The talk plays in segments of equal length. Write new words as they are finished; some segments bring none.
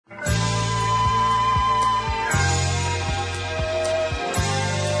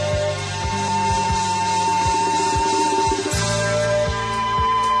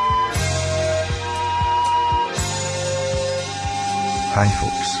Hi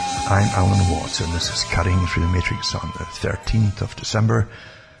folks, I'm Alan Watts and this is Cutting Through the Matrix on the 13th of December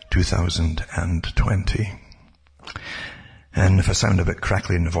 2020. And if I sound a bit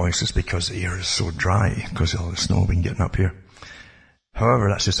crackly in the voice, it's because the air is so dry because of all the snow been getting up here. However,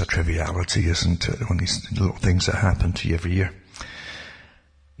 that's just a triviality, isn't it? One of these little things that happen to you every year.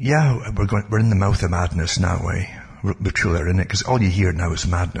 Yeah, we're in the mouth of madness now, eh? We truly are in it, because all you hear now is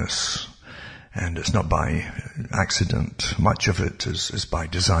madness. And it's not by accident. Much of it is by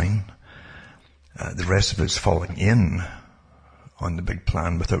design. The rest of it's falling in on the big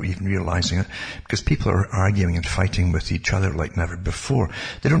plan without even realizing it. Because people are arguing and fighting with each other like never before.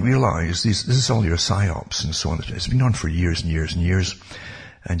 They don't realize this is all your psyops and so on. It's been on for years and years and years.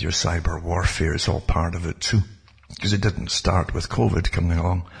 And your cyber warfare is all part of it too. Because it didn't start with COVID coming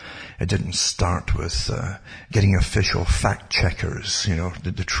along. It didn't start with getting official fact checkers,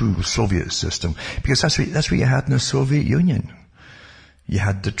 the true Soviet system. Because that's what you had in the Soviet Union. You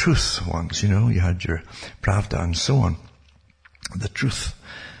had the truth ones, you had your Pravda and so on. The truth.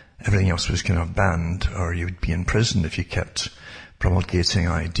 Everything else was kind of banned, or you would be in prison if you kept promulgating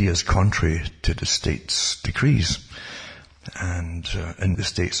ideas contrary to the state's decrees and in the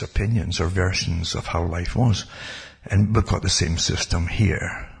state's opinions or versions of how life was. And we've got the same system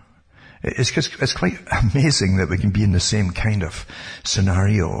here. It's quite amazing that we can be in the same kind of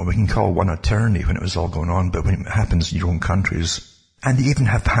scenario. We can call one attorney when it was all going on, but when it happens in your own countries, and they even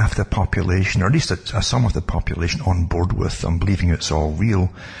have half the population, or at least some of the population on board with them, believing it's all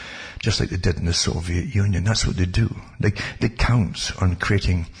real, just like they did in the Soviet Union. That's what they do. They count on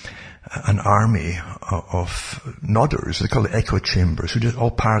creating an army of nodders. They call it echo chambers, who just all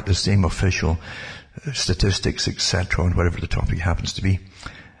parrot the same official statistics, etc., on whatever the topic happens to be.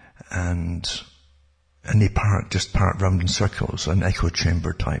 And they parrot round in circles, an echo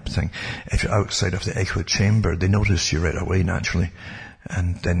chamber type thing. If you're outside of the echo chamber, they notice you right away, naturally.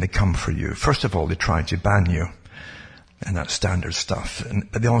 And then they come for you. First of all, they try to ban you. And that's standard stuff.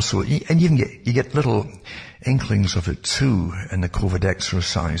 But they also, and you get little inklings of it too in the COVID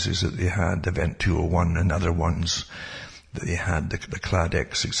exercises that they had, Event 201 and other ones that they had, the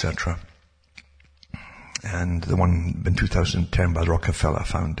CLADEX, etc. And the one in 2010 by the Rockefeller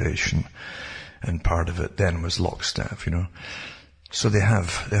Foundation. And part of it then was lockstep, So they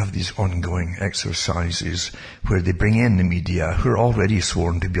have these ongoing exercises where they bring in the media who are already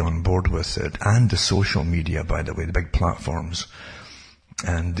sworn to be on board with it, and the social media, by the way, the big platforms,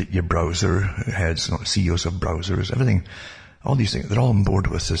 and your browser heads, CEOs of browsers, everything, all these things, they're all on board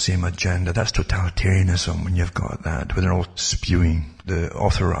with the same agenda. That's totalitarianism when you've got that, when they're all spewing the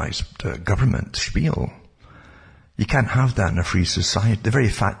authorized government spiel. You can't have that in a free society. The very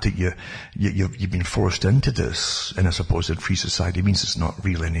fact that you've been forced into this in a supposed free society means it's not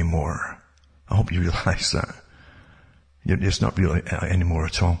real anymore. I hope you realize that. It's not real anymore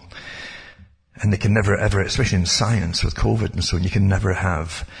at all. And they can never ever, especially in science with COVID and so on, you can never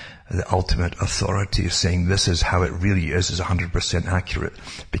have the ultimate authority saying this is how it really is 100% accurate,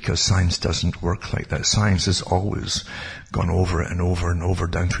 because science doesn't work like that. Science has always gone over it and over and over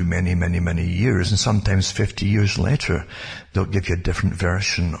down through many, many, many years, and sometimes 50 years later they'll give you a different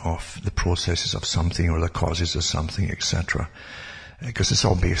version of the processes of something or the causes of something, etc. Because it's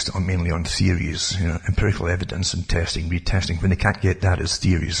all based mainly on theories, empirical evidence and testing, retesting. When they can't get that as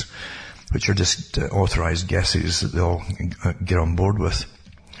theories, which are just authorized guesses that they'll get on board with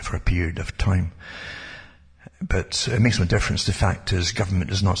for a period of time. But it makes no difference. The fact is,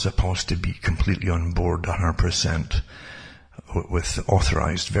 government is not supposed to be completely on board 100% with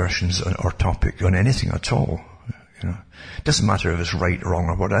authorized versions or topic on anything at all. It doesn't matter if it's right, wrong,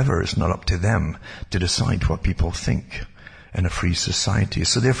 or whatever. It's not up to them to decide what people think in a free society.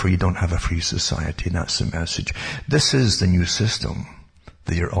 So therefore you don't have a free society, and that's the message. This is the new system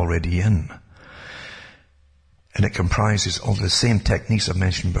that you're already in. And it comprises all the same techniques I've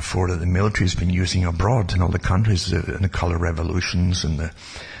mentioned before that the military has been using abroad in all the countries, in the colour revolutions and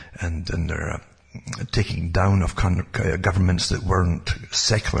their taking down of governments that weren't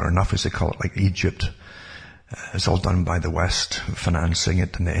secular enough, as they call it, like Egypt. It's all done by the West, financing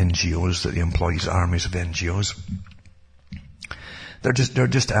it, and the NGOs, that the employees, armies of NGOs. They're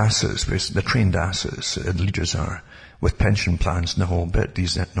just asses, basically. They're trained asses, the leaders are, with pension plans and the whole bit,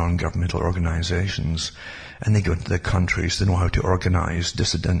 these non-governmental organizations. And they go into the countries, they know how to organize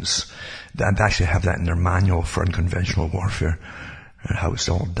dissidents. They actually have that in their manual for unconventional warfare, and how it's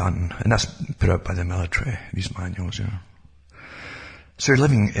all done. And that's put out by the military, these manuals, So you're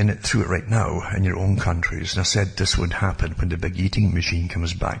living through it right now in your own countries. And I said this would happen when the big eating machine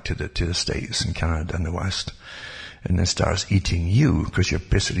comes back to the States and Canada and the West. And then starts eating you, because you've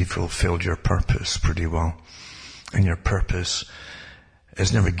basically fulfilled your purpose pretty well. And your purpose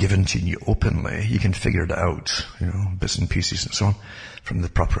is never given to you openly. You can figure it out, bits and pieces and so on, from the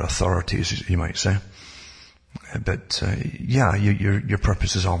proper authorities, you might say. But your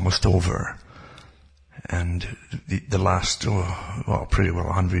purpose is almost over. And the last, pretty well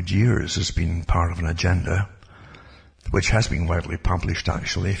 100 years has been part of an agenda, which has been widely published,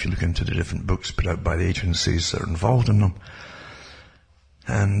 actually, if you look into the different books put out by the agencies that are involved in them.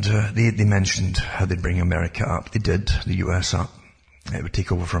 And they mentioned how they'd bring America up. They did, the US up. It would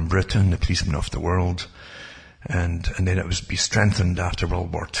take over from Britain, the policeman of the world. And then it would be strengthened after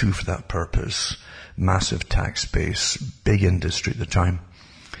World War II for that purpose. Massive tax base, big industry at the time.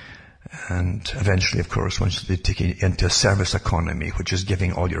 And eventually, of course, once they take it into a service economy, which is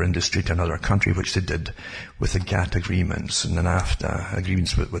giving all your industry to another country, which they did with the GATT agreements and the NAFTA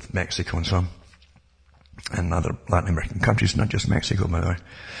agreements with Mexico and so on, and other Latin American countries, not just Mexico, by the way,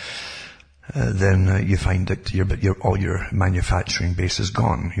 then you find that all your manufacturing base is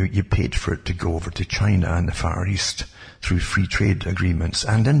gone. You paid for it to go over to China and the Far East through free trade agreements,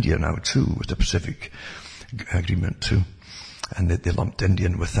 and India now too, with the Pacific Agreement too. And they lumped India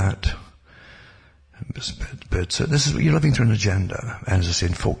in with that. But this is, you're living through an agenda. And as I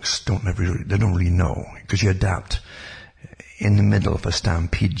said, folks don't really know, because you adapt. In the middle of a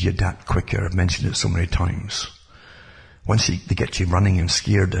stampede, you adapt quicker. I've mentioned it so many times. Once they get you running and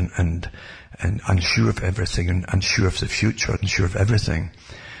scared and unsure of everything, and unsure of the future, unsure of everything,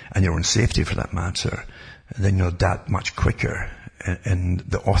 and your own safety for that matter, then you'll adapt much quicker in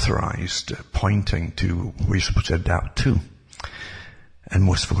the authorized pointing to where you're supposed to adapt to. And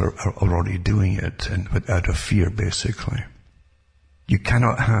most people are already doing it, and out of fear, basically. You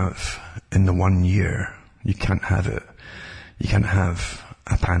cannot have, in the 1 year, you can't have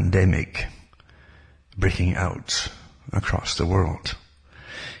a pandemic breaking out across the world.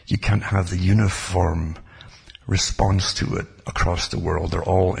 You can't have the uniform response to it across the world. They're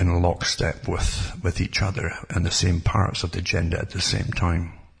all in lockstep with each other and the same parts of the agenda at the same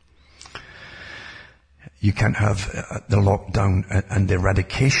time. You can't have the lockdown and the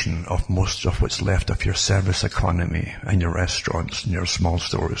eradication of most of what's left of your service economy and your restaurants and your small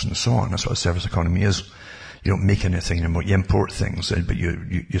stores and so on. That's what a service economy is. You don't make anything anymore. You import things, but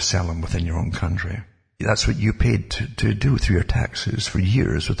you sell them within your own country. That's what you paid to do through your taxes for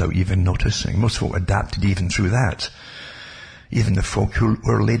years without even noticing. Most folk adapted even through that. Even the folk who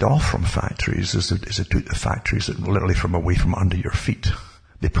were laid off from factories, as they took the factories that literally from away from under your feet.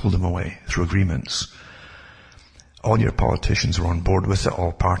 They pulled them away through agreements. All your politicians were on board with it.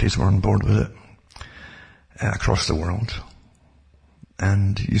 All parties were on board with it across the world.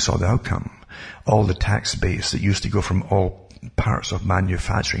 And you saw the outcome. All the tax base that used to go from all parts of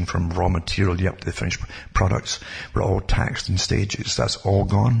manufacturing, from raw material up to the finished products, were all taxed in stages. That's all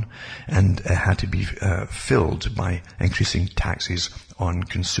gone. And it had to be filled by increasing taxes on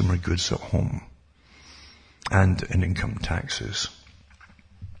consumer goods at home and in income taxes.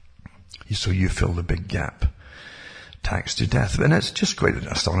 So you fill the big gap. Taxed to death. And it's just quite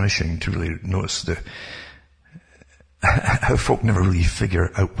astonishing to really notice how folk never really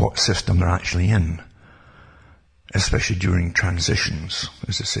figure out what system they're actually in, especially during transitions.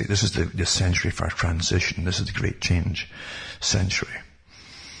 As I say, this is the century for transition. This is the great change century,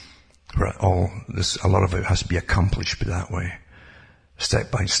 where a lot of it has to be accomplished that way, step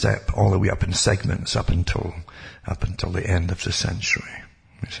by step, all the way up in segments, up until the end of the century.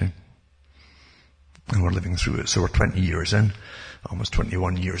 You see. And we're living through it. So we're 20 years in, almost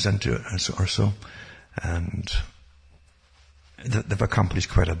 21 years into it or so. And they've accomplished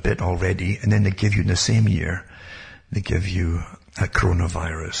quite a bit already. And then they give you in the same year, they give you a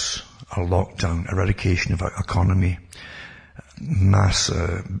coronavirus, a lockdown, eradication of our economy,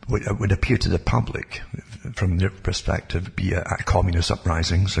 would appear to the public, from their perspective, be a communist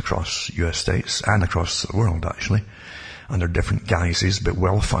uprisings across US states and across the world, actually, under different guises, but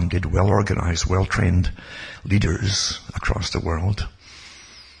well-funded, well-organized, well-trained leaders across the world.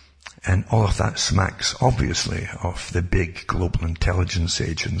 And all of that smacks, obviously, of the big global intelligence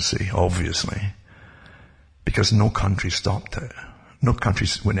agency, obviously, because no country stopped it. No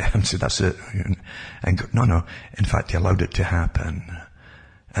countries went ahead and said, that's it. No. In fact, they allowed it to happen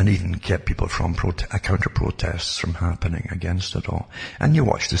and even kept people from counter-protests from happening against it all. And you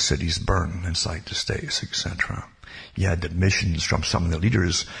watch the cities burn inside the states, etc. You had admissions from some of the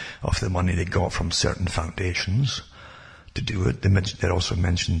leaders of the money they got from certain foundations to do it. They also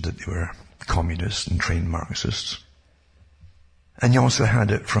mentioned that they were communists and trained Marxists. And you also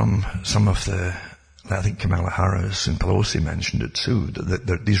had it from some of I think Kamala Harris and Pelosi mentioned it too,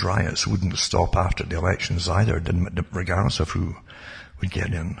 that these riots wouldn't stop after the elections either, regardless of who would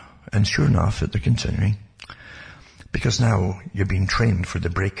get in. And sure enough, they're continuing. Because now you're being trained for the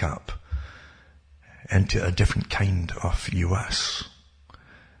breakup into a different kind of US,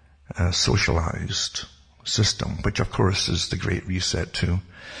 socialized system, which of course is the Great Reset too.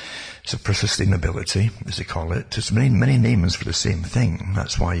 So for sustainability, as they call it, there's many names for the same thing.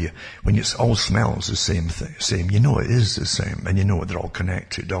 That's why when it all smells the same, you know it is the same, and you know they're all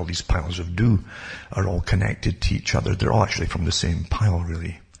connected. All these piles of dew are all connected to each other. They're all actually from the same pile,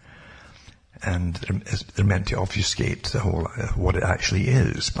 really. And they're meant to obfuscate the whole, what it actually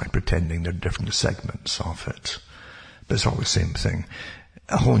is by pretending they're different segments of it. But it's all the same thing.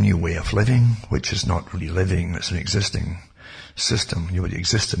 A whole new way of living, which is not really living, it's an existing system. You would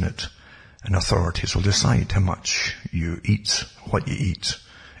exist in it, and authorities will decide how much you eat, what you eat,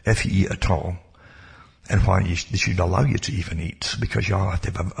 if you eat at all, and why they should allow you to even eat, because you all have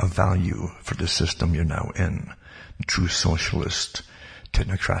to have a value for the system you're now in. The true socialist,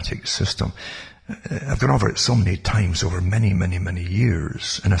 technocratic system. I've gone over it so many times over many, many, many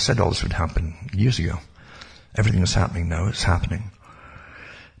years, and I said all this would happen years ago. Everything that's happening now, it's happening.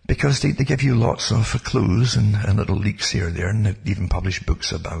 Because they give you lots of clues and little leaks here and there, and they even publish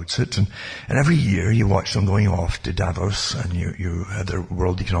books about it. And every year you watch them going off to Davos, and you have the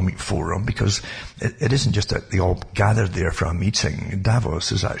World Economic Forum, because it isn't just that they all gather there for a meeting.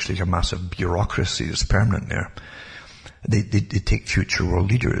 Davos is actually a massive bureaucracy that's permanent there. They take future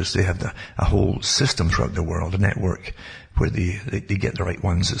world leaders. They have a whole system throughout the world, a network, where they get the right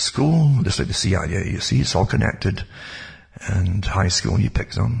ones at school, just like the CIA. You see, it's all connected. And high school, you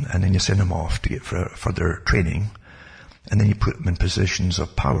pick them, and then you send them off to get further training, and then you put them in positions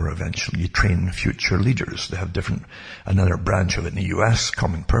of power eventually. You train future leaders. They have another branch of it in the US,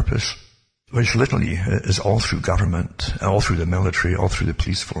 Common Purpose, which literally is all through government, all through the military, all through the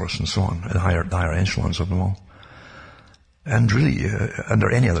police force, and so on, and the higher echelons of them all. And really, under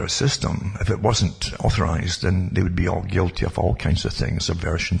any other system, if it wasn't authorized, then they would be all guilty of all kinds of things,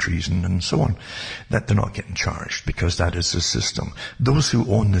 subversion, treason, and so on. That they're not getting charged, because that is the system. Those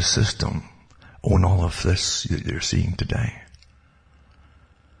who own the system own all of this that you're seeing today.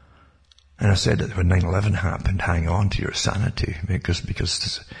 And I said that when 9/11 happened, hang on to your sanity, because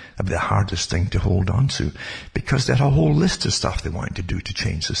it's the hardest thing to hold on to, because they had a whole list of stuff they wanted to do to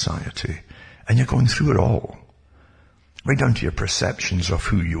change society, and you're going through it all. Right down to your perceptions of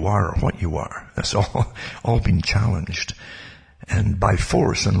who you are or what you are. That's all been challenged. And by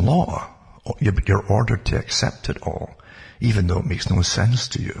force and law, you're ordered to accept it all, even though it makes no sense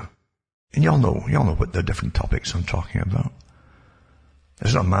to you. And you all know what the different topics I'm talking about.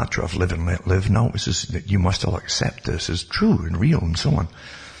 It's not a matter of live and let live. No, it's just that you must all accept this as true and real and so on.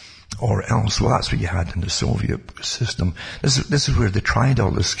 Or else, well, that's what you had in the Soviet system. This is where they tried all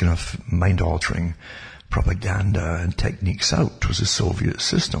this kind of mind-altering propaganda and techniques out, was the Soviet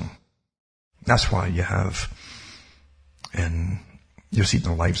system. That's why you have, and you'll see it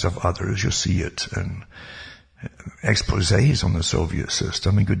in the lives of others, you'll see it in exposés on the Soviet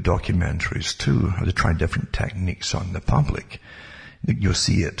system and good documentaries too, how they try different techniques on the public. You'll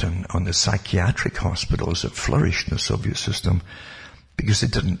see it on the psychiatric hospitals that flourished in the Soviet system, because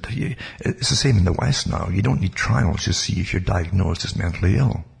it's the same in the West now. You don't need trials to see if you're diagnosed as mentally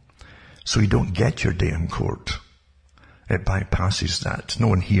ill. So you don't get your day in court. It bypasses that. No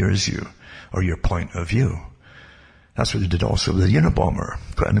one hears you or your point of view. That's what they did also with the Unabomber.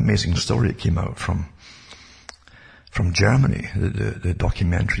 Quite an amazing story that came out from Germany, the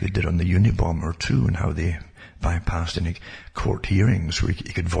documentary they did on the Unabomber too, and how they bypassed any court hearings where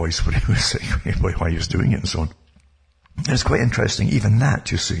he could voice what he was saying, why he was doing it and so on. And it's quite interesting, even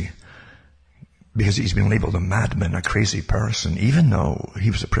that, you see. Because he's been labeled a madman, a crazy person, even though he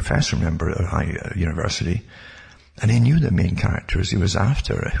was a professor, remember, at a high university, and he knew the main characters he was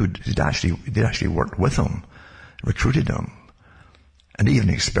after, they'd actually worked with him, recruited him, and even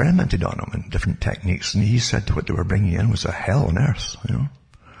experimented on him in different techniques. And he said what they were bringing in was a hell on earth,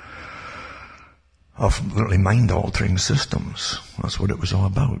 of literally mind-altering systems. That's what it was all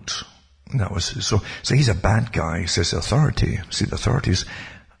about. And that was so he's a bad guy, says the authority. See, the authorities.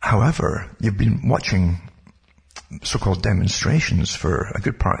 However, you've been watching so-called demonstrations for a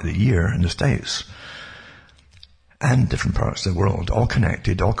good part of the year in the States and different parts of the world, all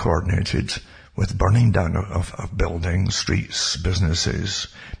connected, all coordinated, with burning down of buildings, streets, businesses,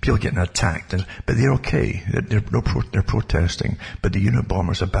 people getting attacked. But they're okay. They're protesting. But the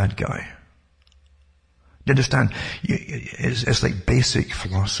Unabomber's a bad guy. You understand? It's like basic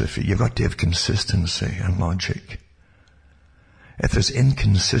philosophy. You've got to have consistency and logic. If there's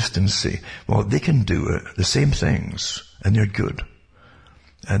inconsistency, well, they can do the same things, and they're good.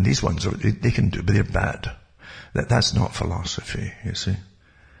 And these ones, they can do, but they're bad. That's not philosophy, you see.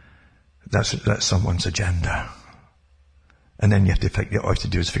 That's someone's agenda. And then you have to all you have to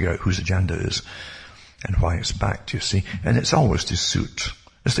do is figure out whose agenda is and why it's backed, you see. And it's always to suit.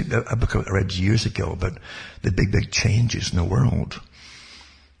 It's like a book I read years ago about the big changes in the world.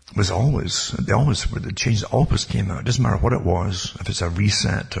 The changes always came out. It doesn't matter what it was, if it's a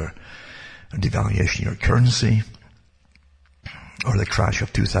reset or a devaluation of your currency, or the crash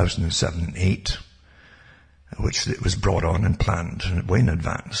of 2007 and 8, which it was brought on and planned way in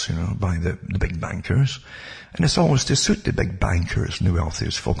advance, by the big bankers. And it's always to suit the big bankers and the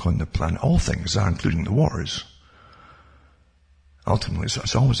wealthiest folk on the planet. All things are, including the wars. Ultimately,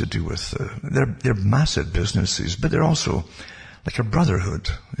 it's always to do with, they're massive businesses, but they're also like a brotherhood.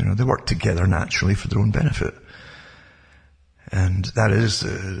 They work together naturally for their own benefit. And that is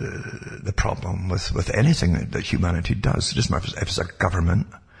the problem with anything that humanity does. It doesn't matter if it's a government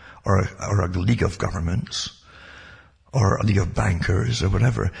or a league of governments or a league of bankers or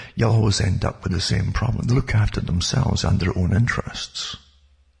whatever. You'll always end up with the same problem. They look after themselves and their own interests.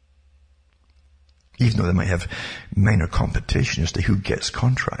 Even though they might have minor competition as to who gets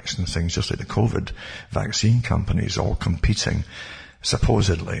contracts and things, just like the COVID vaccine companies all competing.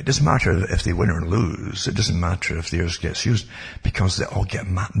 Supposedly, it doesn't matter if they win or lose. It doesn't matter if theirs gets used, because they all get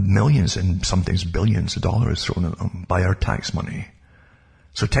millions and sometimes billions of dollars thrown at them by our tax money.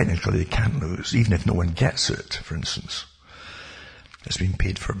 So technically they can't lose, even if no one gets it, for instance. It's being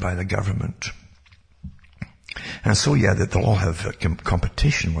paid for by the government. And so, they'll all have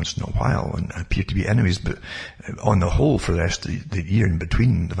competition once in a while and appear to be enemies, but on the whole, for the rest of the year in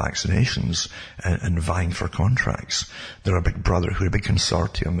between the vaccinations and vying for contracts, they're a big brotherhood, a big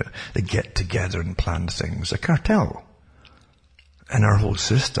consortium. They get together and plan things. A cartel. And our whole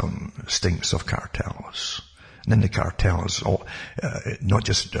system stinks of cartels. And then the cartels all, not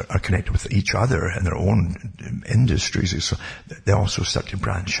just are connected with each other and their own industries, so they also start to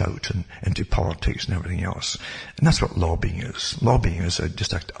branch out into politics and everything else. And that's what lobbying is. Lobbying is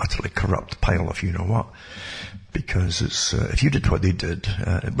just an utterly corrupt pile of you-know-what. Because it's, if you did what they did,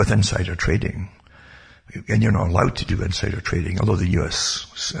 with insider trading, and you're not allowed to do insider trading, although the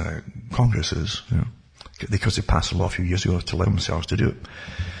US, Congress is, because they passed a law a few years ago to allow themselves to do it.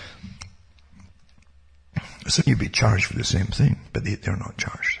 So you'd be charged for the same thing, but they're not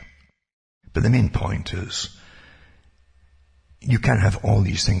charged. But the main point is, you can't have all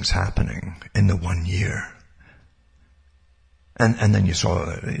these things happening in the 1 year. And then you saw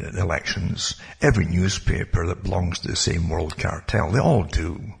the elections. Every newspaper that belongs to the same world cartel, they all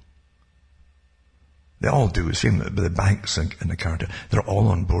do. They all do. The same with the banks and the cartel. They're all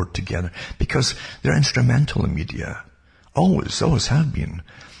on board together because they're instrumental in media. Always have been.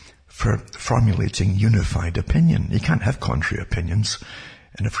 For formulating unified opinion. You can't have contrary opinions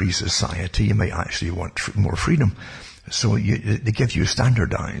in a free society. You might actually want more freedom. So they give you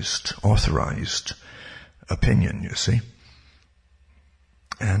standardized, authorized opinion, you see.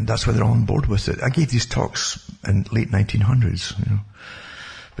 And that's why they're all on board with it. I gave these talks in late 1900s,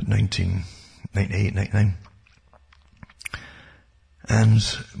 but 1998, 99. And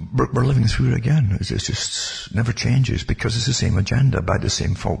we're living through it again. It just never changes because it's the same agenda by the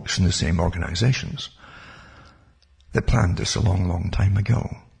same folks and the same organizations that planned this a long, long time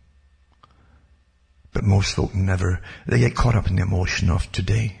ago. But most folk they get caught up in the emotion of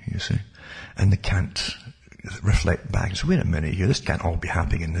today, you see, and they can't reflect back. So wait a minute here, this can't all be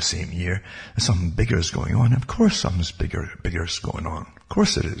happening in the same year. Something bigger is going on. Of course something's bigger is going on. Of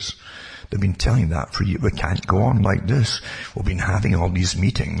course it is. They've been telling that for years. We can't go on like this. We've been having all these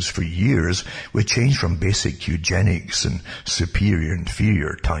meetings for years. We changed from basic eugenics and superior,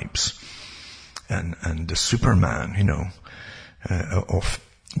 inferior types. And the Superman, of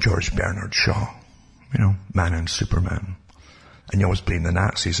George Bernard Shaw. Man and Superman. And you always blame the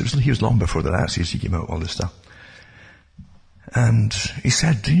Nazis. He was long before the Nazis. He came out with all this stuff. And he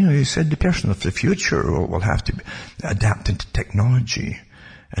said the person of the future will have to adapt into technology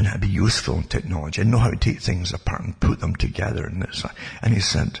and be useful in technology and know how to take things apart and put them together. And he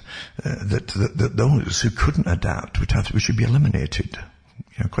said that those who couldn't adapt should be eliminated,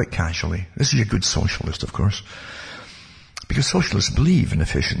 quite casually. This is a good socialist, of course, because socialists believe in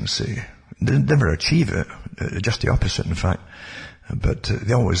efficiency. They never achieve it, just the opposite, in fact. But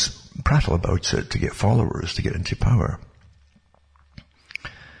they always prattle about it to get followers, to get into power.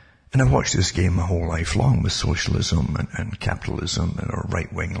 And I've watched this game my whole life long with socialism and capitalism or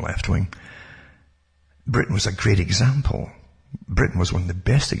right wing, left wing. Britain was a great example. Britain was one of the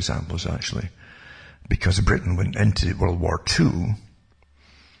best examples, actually, because Britain went into World War II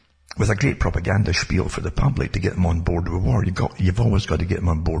with a great propaganda spiel for the public to get them on board with war. You've always got to get them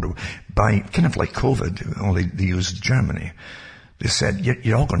on board by kind of like COVID, only they used Germany. They said,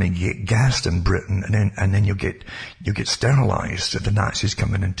 you're all going to get gassed in Britain, and then you'll get sterilized if the Nazis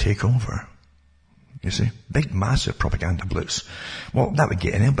come in and take over. You see? Big, massive propaganda blitz. Well, that would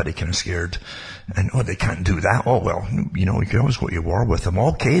get anybody kind of scared. And, they can't do that. Oh, well, you can always go to war with them.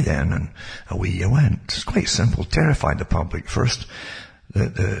 Okay then. And away you went. It's quite simple. Terrify the public. First,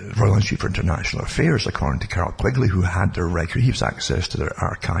 the Royal Institute for International Affairs, according to Carroll Quigley, who had their record, he has access to their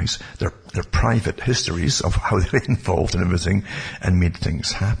archives, their private histories of how they were involved in everything and made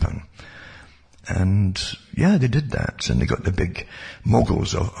things happen. And yeah, they did that. And they got the big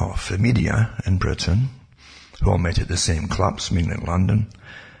moguls of the media in Britain, who all met at the same clubs, mainly in London.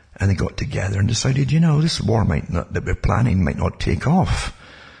 And they got together and decided, this war that we're planning might not take off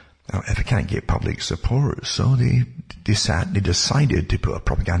if it can't get public support. So they decided to put a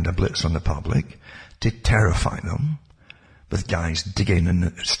propaganda blitz on the public to terrify them, with guys digging in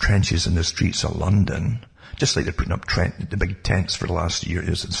the trenches in the streets of London. Just like they're putting up the big tents for the last year,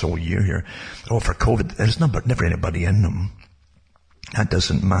 this whole year here. Oh, for COVID, there's never anybody in them. That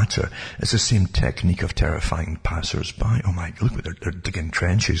doesn't matter. It's the same technique of terrifying passers-by. Oh my, look, they're digging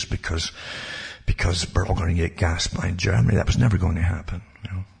trenches because we're all going to get gassed by Germany. That was never going to happen.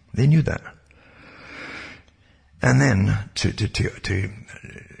 They knew that. And then to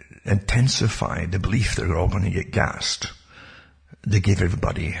intensify the belief that we're all going to get gassed, they gave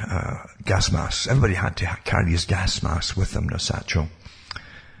everybody gas masks. Everybody had to carry these gas masks with them in a satchel,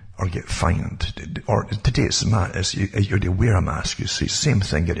 or get fined. Or today you're to wear a mask. You see, same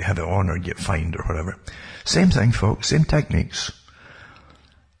thing. You have it on or get fined or whatever. Same thing, folks. Same techniques,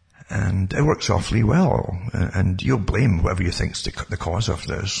 and it works awfully well. And you'll blame whatever you think's the cause of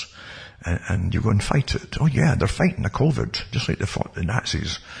this, and you go and fight it. Oh yeah, they're fighting the COVID just like they fought the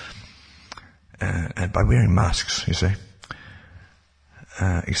Nazis, and by wearing masks, you see.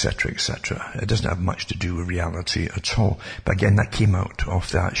 Etc., etc. It doesn't have much to do with reality at all. But again, that came out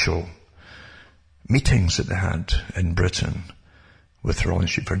of the actual meetings that they had in Britain with the Royal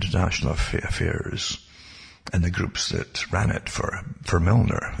Institute for International Affairs and the groups that ran it for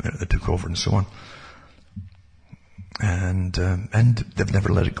Milner, that took over and so on. And they've never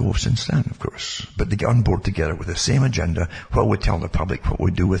let it go since then, of course. But they get on board together with the same agenda. What we tell the public, what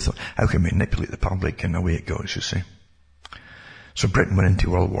we do with them, how can we manipulate the public, and away it goes, you see. So Britain went into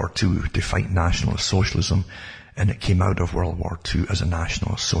World War II to fight National Socialism, and it came out of World War II as a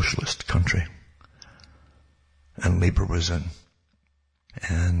National Socialist country. And Labour was in.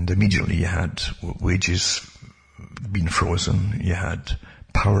 And immediately you had wages being frozen, you had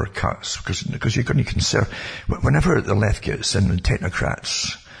power cuts, because you're going to conserve. Whenever the left gets in, the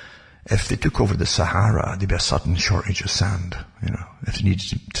technocrats, if they took over the Sahara, there'd be a sudden shortage of sand, if they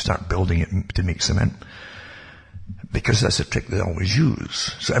needed to start building it to make cement. Because that's a trick they always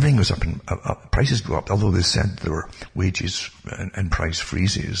use. So everything goes up and prices go up, although they said there were wages and price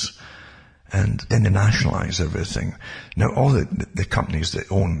freezes. And then they nationalize everything. Now all the companies that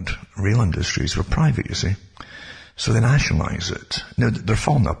owned rail industries were private, you see. So they nationalize it. Now they're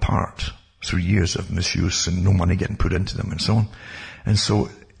falling apart through years of misuse and no money getting put into them and so on. And so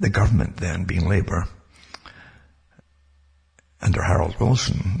the government then, being Labour, under Harold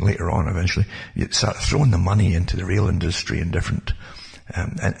Wilson, later on eventually, you start throwing the money into the rail industry and different,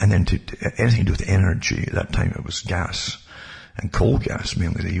 and then to anything to do with energy. At that time it was gas, and coal gas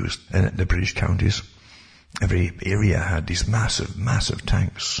mainly they used in the British counties. Every area had these massive, massive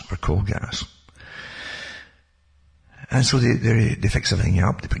tanks for coal gas. And so they fix everything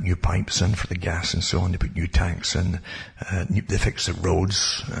up. They put new pipes in for the gas and so on. They put new tanks in. They fix the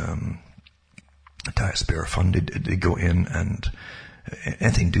roads. Taxpayer funded, they go in and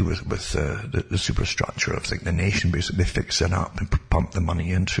anything to do with the superstructure of the nation, basically, they fix it up and pump the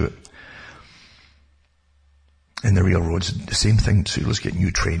money into it. And the railroads, the same thing too. Let's get new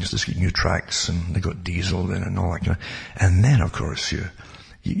trains, let's get new tracks, and they got diesel then and all that kind of. And then, of course,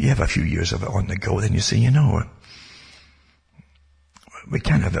 you have a few years of it on the go. Then you say, we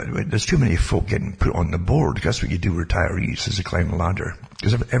can't have that. There's too many folk getting put on the board. That's what you do with retirees, is you climb the ladder,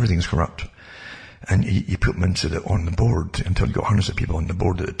 because everything's corrupt. And you put them on the board until you got hundreds of people on the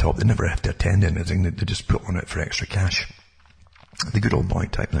board at the top. They never have to attend anything. They just put on it for extra cash. The good old boy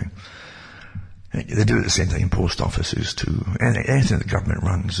type thing. They do it the same thing in post offices too. Anything the government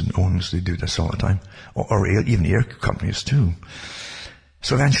runs and owns, they do this all the time. Or even air companies too.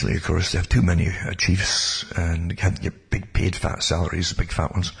 So eventually, of course, they have too many chiefs and have to get big paid fat salaries, big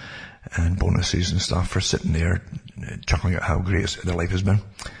fat ones, and bonuses and stuff for sitting there chuckling at how great their life has been.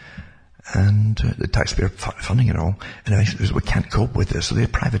 And the taxpayer funding it all, and eventually we can't cope with this, so they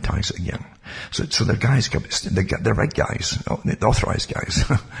privatize it again. So their guys come, the right guys, the authorized guys,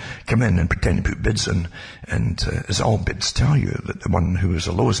 come in and pretend to put bids in, and as all bids tell you, that the one who is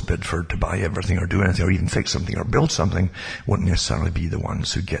the lowest bid for to buy everything or do anything or even fix something or build something won't necessarily be the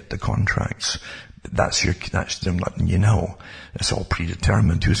ones who get the contracts. That's them letting you know. It's all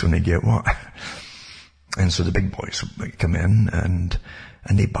predetermined who's going to get what. And so the big boys come in and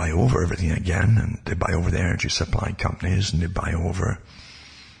they buy over everything again, and they buy over the energy supply companies, and they buy over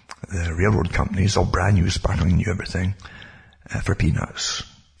the railroad companies, all brand new, sparkling new everything, for peanuts.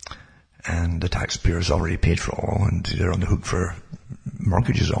 And the taxpayers already paid for it all, and they're on the hook for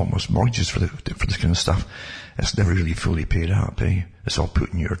mortgages for this kind of stuff. It's never really fully paid up, eh? It's all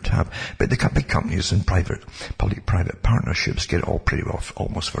put in your tab. But the big companies and public-private partnerships get it all pretty well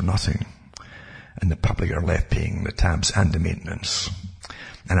almost for nothing. And the public are left paying the tabs and the maintenance.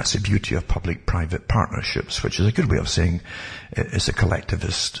 And that's the beauty of public-private partnerships, which is a good way of saying it's a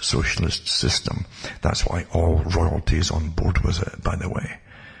collectivist socialist system. That's why all royalty is on board with it, by the way.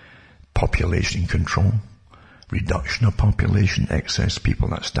 Population control, reduction of population, excess people,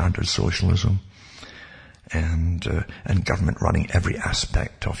 that's standard socialism. And government running every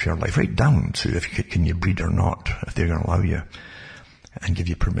aspect of your life, right down to can you breed or not, if they're going to allow you and give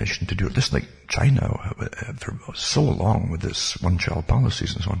you permission to do it. Just like China for so long with this one-child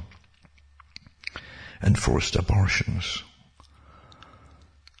policies and so on. And forced abortions.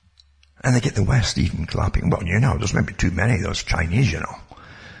 And they get the West even clapping. Well, there's maybe too many of those Chinese,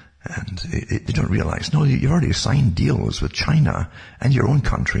 And they don't realize, no, you've already signed deals with China and your own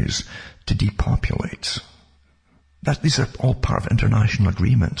countries to depopulate. These are all part of international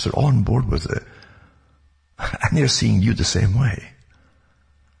agreements. They're all on board with it. And they're seeing you the same way.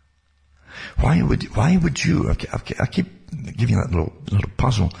 Why would you, I keep giving you that little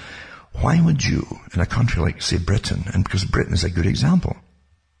puzzle. Why would you, in a country like, say, Britain, and because Britain is a good example,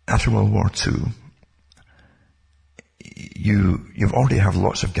 after World War II, you've already have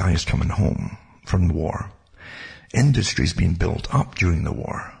lots of guys coming home from the war. Industries being built up during the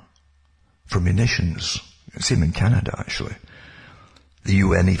war for munitions. Same in Canada, actually. The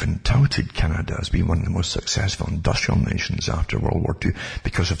UN even touted Canada as being one of the most successful industrial nations after World War II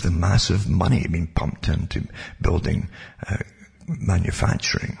because of the massive money being pumped into building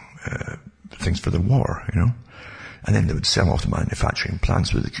manufacturing things for the war, And then they would sell off the manufacturing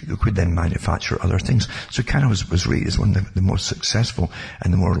plants, but they could then manufacture other things. So Canada was rated as one of the most successful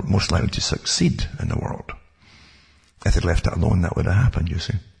and the most likely to succeed in the world. If they'd left it alone, that would have happened, you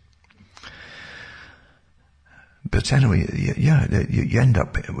see. But anyway, you end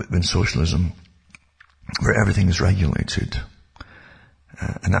up in socialism where everything is regulated.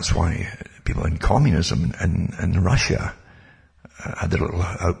 And that's why people in communism and Russia had their little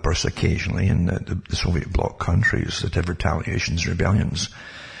outbursts occasionally in the Soviet bloc countries that had retaliations, rebellions,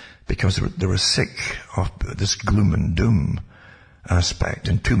 because they were sick of this gloom and doom aspect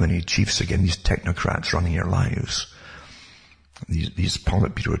and too many chiefs, again, these technocrats running your lives. These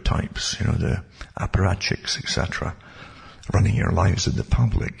Politburo types, the apparatchiks, etc., running your lives in the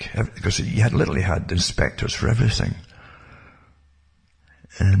public, because you literally had inspectors for everything.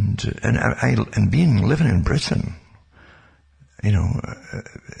 And living in Britain, in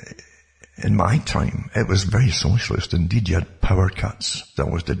my time, it was very socialist. Indeed, you had power cuts that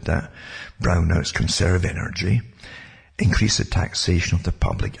always did that. Brownouts, conserve energy, increase the taxation of the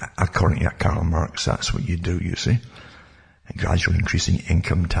public. According to Karl Marx, that's what you do, you see. Gradually increasing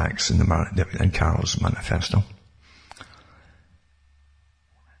income tax in Karl's manifesto.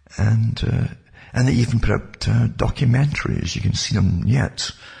 And they even put out documentaries. You can see them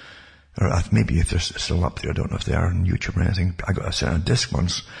yet. Or maybe if they're still up there, I don't know if they are on YouTube or anything. I got a set of disc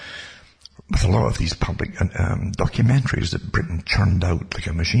once with a lot of these public documentaries that Britain churned out like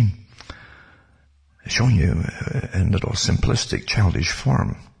a machine. Showing you in little simplistic, childish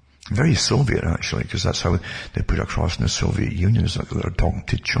form. Very Soviet, actually, because that's how they put across in the Soviet Union, is that they're talking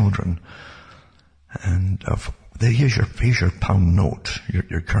to children. And here's your pound note,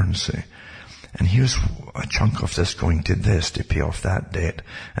 your currency. And here's a chunk of this going to this to pay off that debt.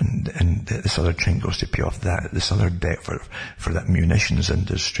 And this other chunk goes to pay off this other debt for that munitions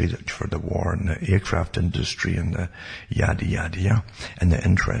industry, for the war and the aircraft industry and the yada yada yada. And the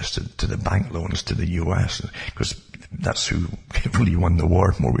interest to the bank loans to the US, because that's who really won the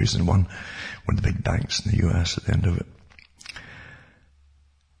war, more ways than one, were the big banks in the US at the end of it.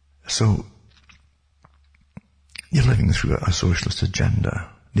 So, you're living through a socialist agenda.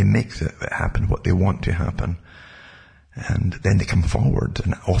 They make it happen what they want to happen. And then they come forward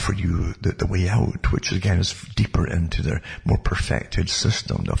and offer you the way out, which again is deeper into their more perfected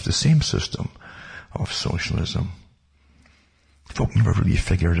system, of the same system of socialism. Folk never really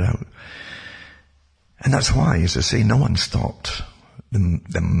figured out. And that's why, as I say, no one stopped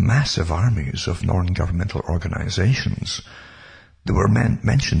the massive armies of non-governmental organizations that were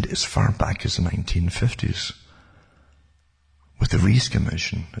mentioned as far back as the 1950s. With the Reece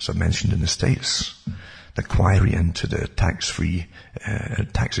Commission, as I mentioned in the States, the inquiry into the tax-free,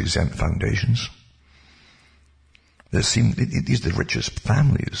 tax-exempt foundations. These are the richest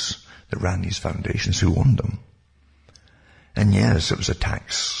families that ran these foundations, who owned them. And yes, it was a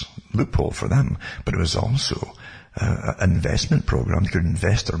tax loophole for them, but it was also an investment program. They could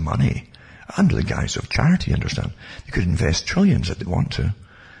invest their money under the guise of charity, understand? They could invest trillions if they want to.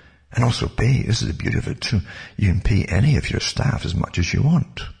 And also pay, this is the beauty of it too, you can pay any of your staff as much as you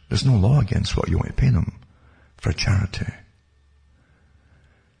want. There's no law against what you want to pay them for charity.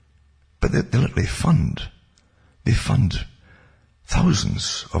 But they literally fund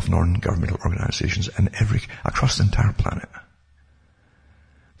thousands of non-governmental organizations across the entire planet.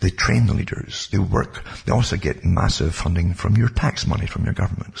 They train the leaders, they work, they also get massive funding from your tax money from your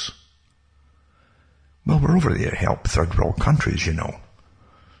governments. Well, we're over there to help third world countries, you know,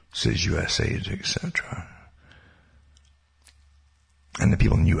 says USAID, etc. And the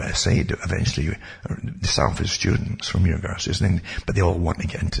people in USAID eventually start off as students from universities, but they all want to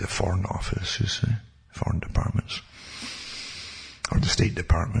get into the foreign office, you see, foreign departments, or the state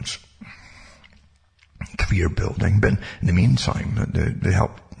departments, career building. But in the meantime, they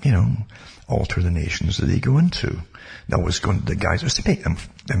help, you know, alter the nations that they go into. They always go into the guise, to make them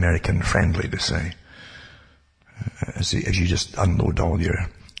American friendly, to say, as you just unload all your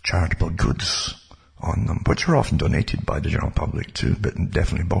charitable goods on them, which are often donated by the general public too, but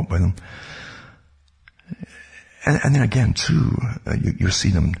definitely bought by them. And then again too, you see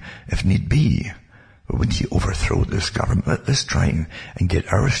them, if need be, when you overthrow this government, let's try and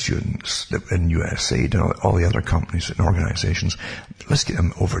get our students in USAID and all the other companies and organizations, let's get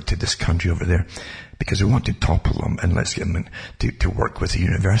them over to this country over there, because we want to topple them, and let's get them to work with the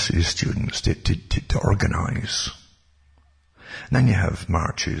university students to organize. And then you have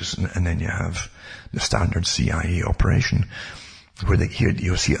marches, and then you have the standard CIA operation, where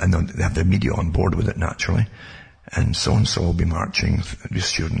you'll see, and they have the media on board with it naturally, and so will be marching, the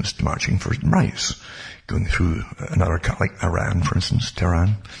students marching for rights, going through another, like Iran, for instance,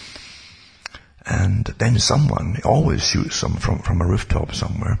 Tehran. And then someone always shoots them from a rooftop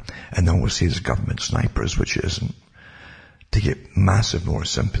somewhere, and they always say it's government snipers, which it isn't, to get massive more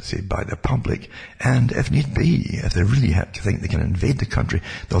sympathy by the public. And if need be, if they really have to think they can invade the country,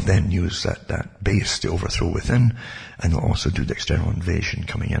 they'll then use that base to overthrow within, and they'll also do the external invasion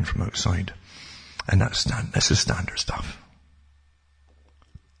coming in from outside. And this is standard stuff.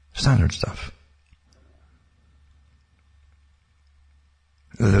 Standard stuff.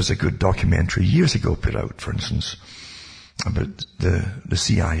 There's a good documentary years ago put out, for instance, about the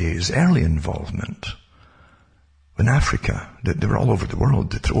CIA's early involvement in Africa. They were all over the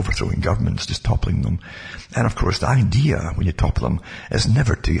world overthrowing governments, just toppling them. And of course, the idea when you topple them is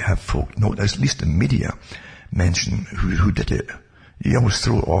never to have folk, at least the media, mention who did it. You always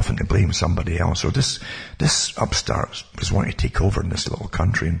throw it off and to blame somebody else. Or this upstart was wanting to take over in this little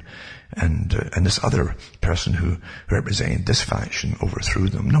country, and this other person who represented this faction overthrew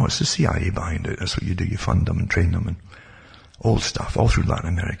them. No, it's the CIA behind it. That's what you do. You fund them and train them, and old stuff, all through Latin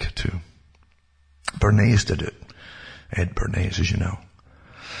America too. Bernays did it. Ed Bernays, as you know,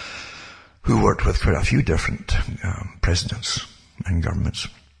 who worked with quite a few different presidents and governments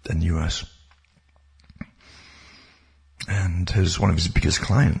in the US. And one of his biggest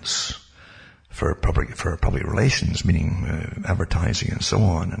clients for public relations, meaning advertising and so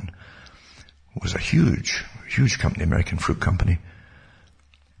on, and was a huge company, American Fruit Company,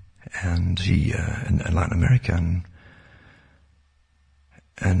 and he in Latin America,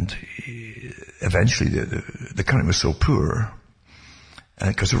 and eventually the country was so poor,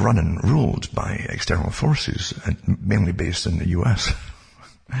 because they're run and ruled by external forces, and mainly based in the US.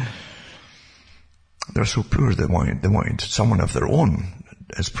 They're so poor they wanted someone of their own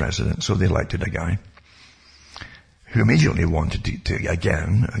as president, so they elected a guy who immediately wanted to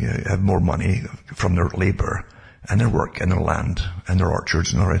again have more money from their labor and their work and their land and their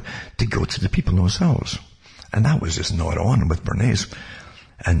orchards and all that to go to the people themselves. And that was just not on with Bernays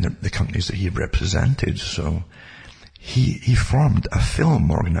and the companies that he represented. So he formed a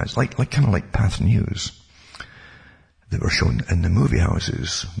film organized, kind of like Path News, that were shown in the movie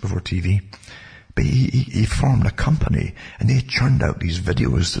houses before TV. But he formed a company, and they churned out these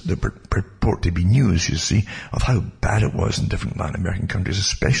videos that purport to be news, you see, of how bad it was in different Latin American countries,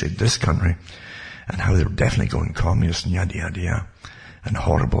 especially this country, and how they were definitely going communist and yada yada yada, and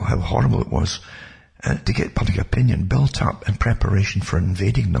how horrible it was. to get public opinion built up in preparation for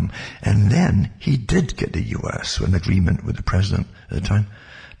invading them. And then he did get the US an agreement with the president at the time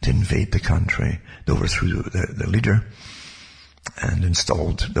to invade the country. They overthrew the leader and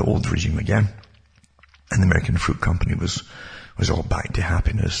installed the old regime again. And the American Fruit Company was all back to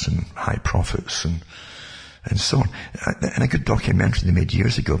happiness and high profits and so on. And a good documentary they made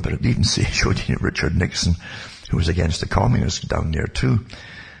years ago, but it even showed Richard Nixon, who was against the communists, down there too.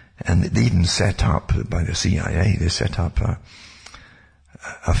 And they even set up, by the CIA, they set up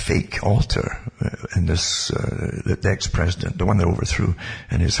a fake altar in this, the ex-president, the one they overthrew,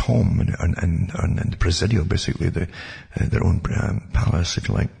 in his home and the Presidio, basically, their own palace, if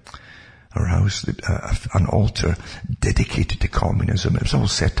you like, or house, an altar dedicated to communism. It was all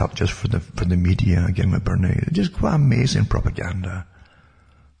set up just for the media, again with Bernays. Just quite amazing propaganda.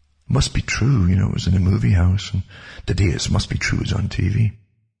 Must be true, it was in a movie house, and today it must be true, it's on TV.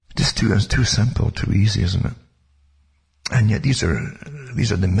 It's too simple, too easy, isn't it? And yet these are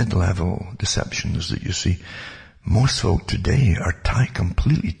the mid-level deceptions that you see. Most folk today are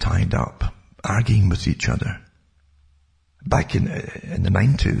completely tied up, arguing with each other. Back in the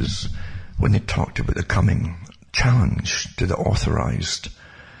 90s, when they talked about the coming challenge to the authorized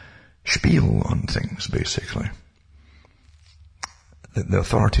spiel on things, basically. The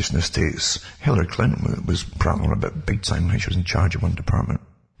authorities in the States, Hillary Clinton was prattling about big time when she was in charge of one department.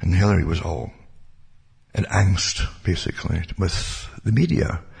 And Hillary was all in angst, basically, with the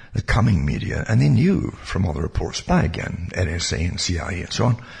media, the coming media. And they knew from all the reports by, again, NSA and CIA and so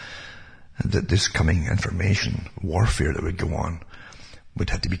on, that this coming information warfare that would go on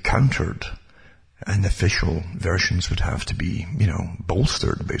would have to be countered. And the official versions would have to be,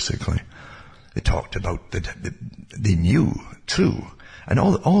 bolstered, basically. They talked about that they knew, too. And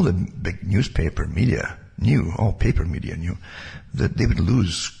all the big newspaper media knew, all paper media knew, that they would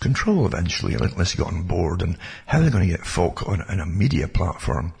lose control eventually unless you got on board. And how are they going to get folk on a media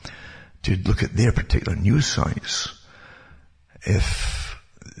platform to look at their particular news sites if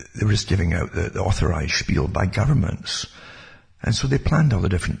they were just giving out the authorized spiel by governments? And so they planned all the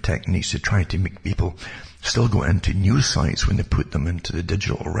different techniques to try to make people still go into news sites when they put them into the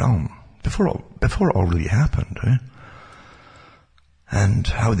digital realm before it all really happened, eh? And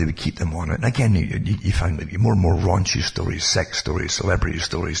how they would keep them on it. And again, you find maybe more and more raunchy stories, sex stories, celebrity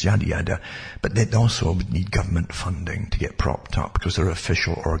stories, yada yada. But they also would need government funding to get propped up because they're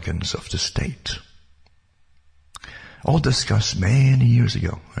official organs of the state. All discussed many years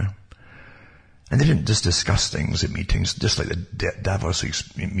ago. Eh? And they didn't just discuss things at meetings, just like the Davos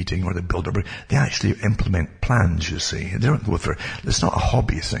meeting or the Bilderberg. They actually implement plans, you see. They don't go it's not a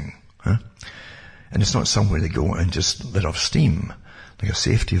hobby thing. Huh? And it's not somewhere they go and just let off steam, like a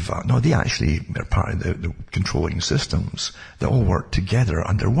safety valve. No, they actually are part of the controlling systems. They all work together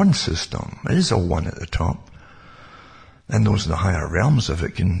under one system. It is all one at the top. And those in the higher realms of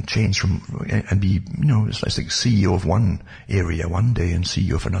it can change from, and be, it's like CEO of one area one day and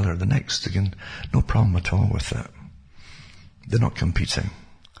CEO of another the next. Again, no problem at all with that. They're not competing.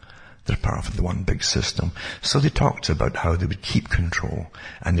 They're part of the one big system. So they talked about how they would keep control,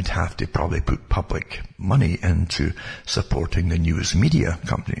 and they'd have to probably put public money into supporting the news media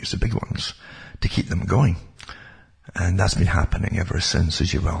companies, the big ones, to keep them going. And that's been happening ever since,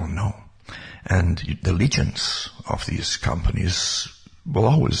 as you well know. And the allegiance of these companies will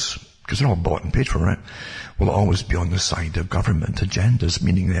always, because they're all bought and paid for, right, will always be on the side of government agendas,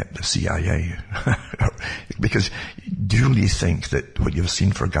 meaning that the CIA. Because do you really think that what you've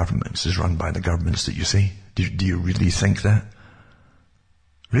seen for governments is run by the governments that you see? Do you really think that?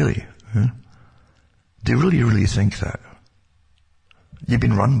 Really? Huh? Do you really think that? You've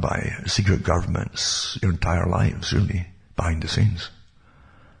been run by secret governments your entire lives, really, behind the scenes.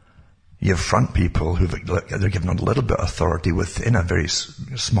 You have front people they're given a little bit of authority within a very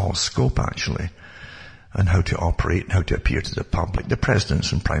small scope, actually, and how to operate and how to appear to the public. The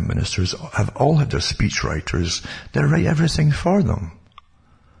presidents and prime ministers have all had their speechwriters that write everything for them.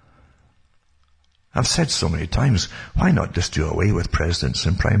 I've said so many times, why not just do away with presidents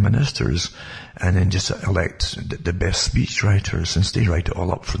and prime ministers and then just elect the best speechwriters, since they write it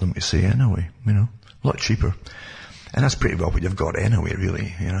all up for them to say anyway, a lot cheaper. And that's pretty well what you've got anyway,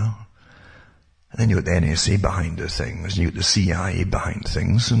 really, And then you've got the NSA behind the things, and you've got the CIA behind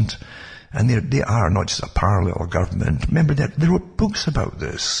things, and they are not just a parallel government. Remember that they wrote books about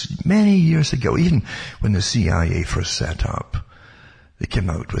this many years ago, even when the CIA first set up. They came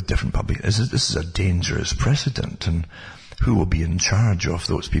out with different this is a dangerous precedent, and who will be in charge of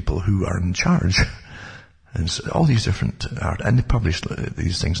those people who are in charge? And so all these different art, and they published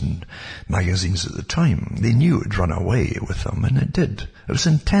these things in magazines at the time. They knew it would run away with them, and it did. It was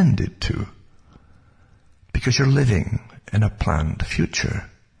intended to. because you're living in a planned future.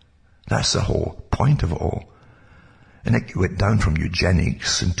 That's the whole point of it all. And it went down from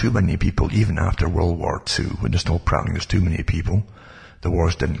eugenics and too many people, even after World War II, when there's no prowling, there's too many people, the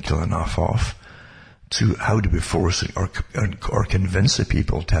wars didn't kill enough off, to how do we force or convince the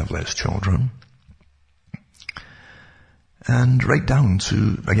people to have less children. And right down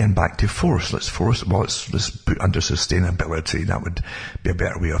to, again, back to force. Let's put under sustainability. That would be a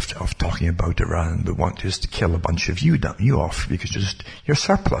better way of talking about it, rather than we want just to kill a bunch of you off because you're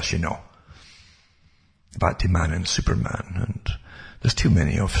surplus, Back to man and Superman. And there's too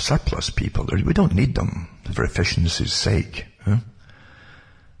many of surplus people. We don't need them for efficiency's sake. Huh?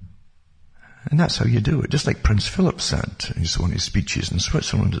 And that's how you do it. Just like Prince Philip said in one of his speeches in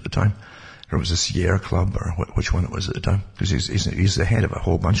Switzerland at the time. Or it was the Sierra Club, or which one it was at the time. Because he's the head of a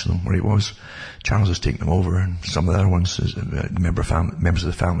whole bunch of them, where he was. Charles has taken them over, and some of the other ones, members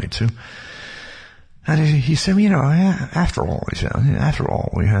of the family too. And he said, after all, we have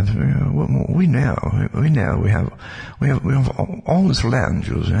all this land,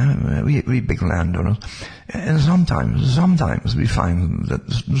 we big landowners, and sometimes we find that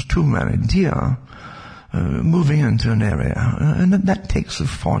there's too many deer moving into an area, and that takes the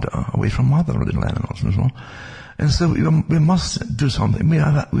fodder away from other little animals as well. And so we must do something. We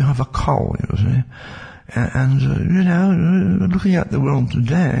have a cow, and looking at the world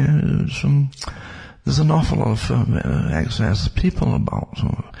today, there's an awful lot of excess people about.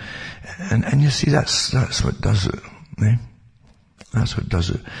 And you see, that's what does it. Eh? That's what does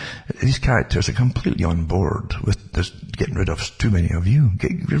it. These characters are completely on board with just getting rid of too many of you.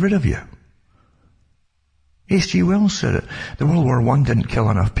 Get rid of you. H.G. Wells said it. The World War I didn't kill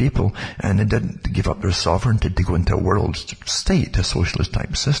enough people, and they didn't give up their sovereignty to go into a world state, a socialist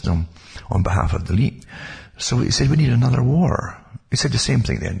type system, on behalf of the elite. So he said, we need another war. He said the same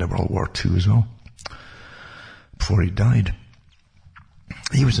thing at the end of World War II as well, before he died.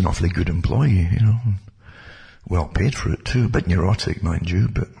 He was an awfully good employee, well paid for it too. A bit neurotic, mind you,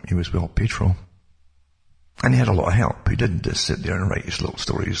 but he was well paid for it. And he had a lot of help. He didn't just sit there and write his little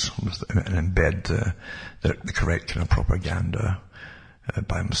stories and embed the correct kind of propaganda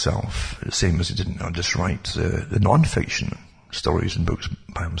by himself. The same as he didn't just write the non-fiction stories and books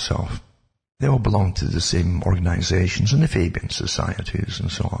by himself. They all belonged to the same organizations and the Fabian societies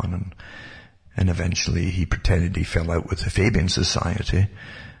and so on. And eventually he pretended he fell out with the Fabian Society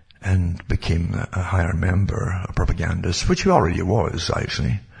and became a higher member, a propagandist, which he already was,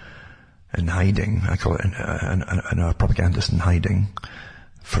 actually, in hiding. I call it a propagandist in hiding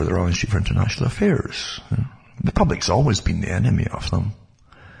for the Royal Institute for International Affairs. The public's always been the enemy of them.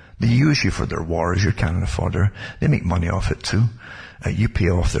 They use you for their wars, your cannon fodder. They make money off it too. You pay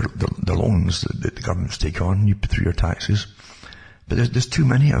off the loans that the governments take on, you pay through your taxes. But there's too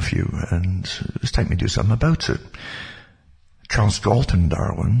many of you, and it's time to do something about it. Charles Galton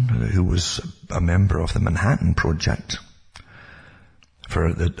Darwin, who was a member of the Manhattan Project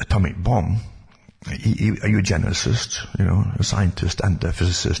for the atomic bomb, a eugenicist, a scientist and a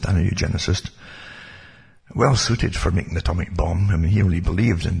physicist and a eugenicist, well suited for making the atomic bomb. I mean, he really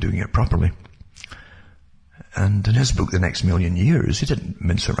believed in doing it properly. And in his book, The Next Million Years, he didn't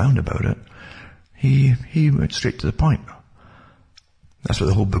mince around about it. He went straight to the point. That's what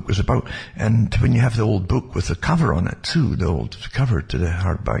the whole book was about. And when you have the old book with the cover on it too, the old cover to the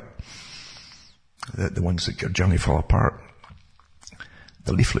hardback, the ones that generally fall apart,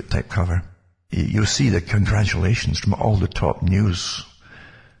 the leaflet type cover, you'll see the congratulations from all the top news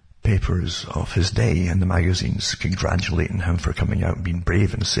papers of his day and the magazines congratulating him for coming out and being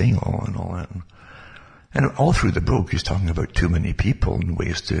brave and saying all that. And all through the book he's talking about too many people and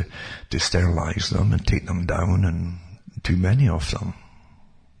ways to sterilize them and take them down, and too many of them.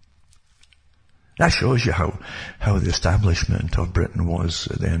 That shows you how the establishment of Britain was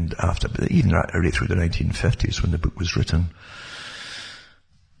at the end, even right through the 1950s when the book was written.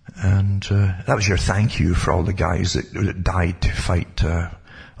 And that was your thank you for all the guys that died to fight a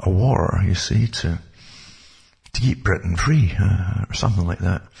war, you see, to keep Britain free, or something like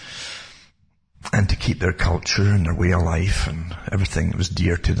that. And to keep their culture and their way of life and everything that was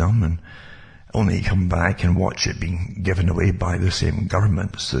dear to them, and only come back and watch it being given away by the same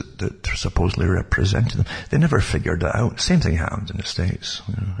governments that supposedly represented them. They never figured it out. Same thing happened in the States,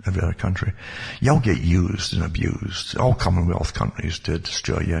 every other country. You all get used and abused. All Commonwealth countries did,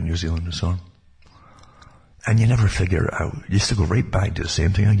 Australia and New Zealand and so on. And you never figure it out. You still go right back to the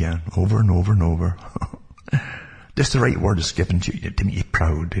same thing again, over and over and over. Just the right word is given to you to make you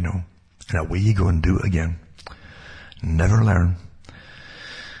proud, and away you go and do it again. Never learn.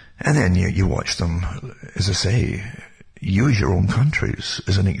 And then you watch them, as I say, use your own countries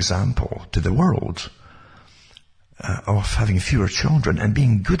as an example to the world. of having fewer children and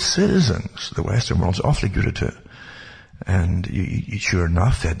being good citizens. The Western world's awfully good at it. And sure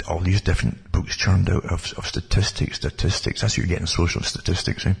enough, they had all these different books churned out of statistics. That's what you're getting, social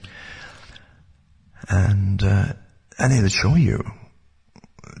statistics, eh? And they would show you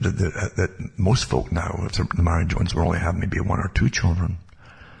that most folk now, if the married ones, will only have maybe 1 or 2 children.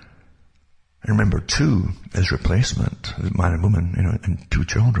 And remember, 2 is replacement, man and woman, and 2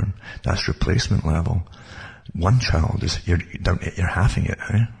 children. That's replacement level. 1 child is, you're halving it,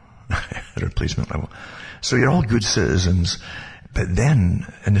 eh? At replacement level. So you're all good citizens, but then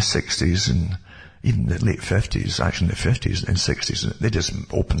in the 60s and even the late 50s, actually in the 50s and 60s, they just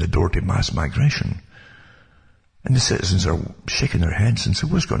opened the door to mass migration. And the citizens are shaking their heads and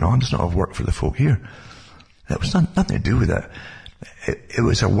saying, what's going on? Does not have work for the folk here. That was nothing to do with that. It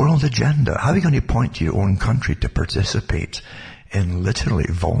was a world agenda. How are you going to point to your own country to participate in literally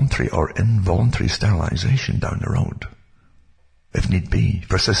voluntary or involuntary sterilization down the road? If need be,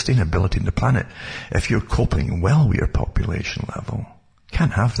 for sustainability in the planet. If you're coping well with your population level,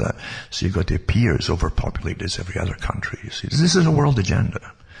 can't have that. So you've got to appear as overpopulated as every other country. This is a world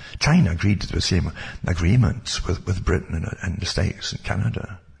agenda. China agreed to the same agreements with Britain and the States and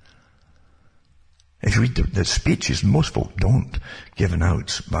Canada. If you read the speeches, most folk don't, given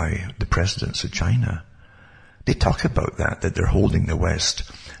out by the presidents of China, they talk about that they're holding the West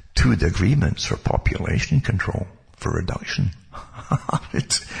to the agreements for population control, for reduction.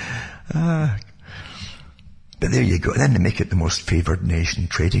 But there you go. And then they make it the most favored nation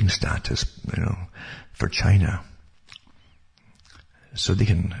trading status, for China. So they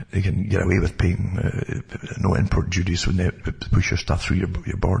can get away with paying no import duties when they push your stuff through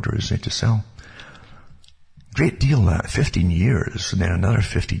your borders to sell. Great deal that. 15 years, and then another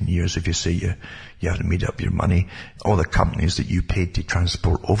 15 years if you say you haven't made up your money. All the companies that you paid to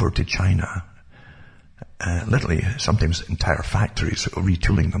transport over to China, literally sometimes entire factories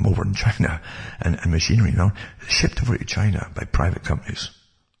retooling them over in China and machinery shipped over to China by private companies.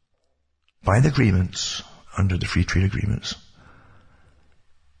 By the agreements, under the free trade agreements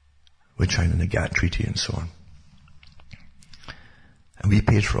with China and the GATT Treaty and so on. And we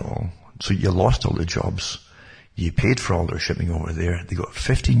paid for all. So you lost all the jobs. You paid for all their shipping over there. They got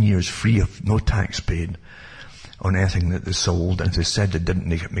 15 years free of no tax paid on anything that they sold. And if they said they didn't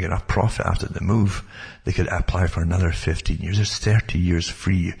make enough profit after the move, they could apply for another 15 years. There's 30 years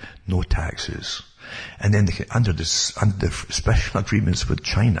free, no taxes. And then they can, under the special agreements with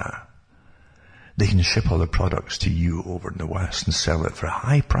China, they can ship all the products to you over in the West and sell it for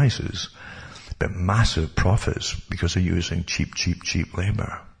high prices, but massive profits because they're using cheap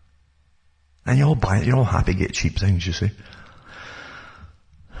labor. And you all buy it, you're all happy to get cheap things, you see.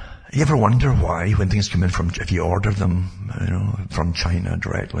 You ever wonder why, when things come in if you order them, from China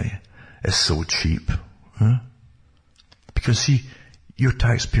directly, it's so cheap? Huh? Because see, your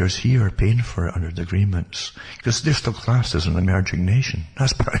taxpayers here are paying for it under the agreements. Because they're still classed as an emerging nation.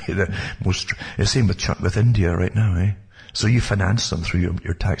 That's probably the same with India right now, eh? So you finance them through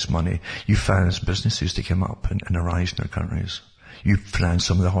your tax money. You finance businesses to come up and arise in their countries. You finance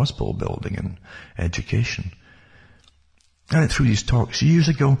some of the hospital building and education. I went through these talks years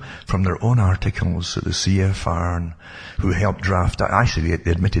ago from their own articles at the CFR and who helped draft. Actually,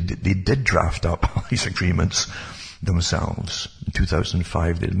 they admitted that they did draft up all these agreements themselves. In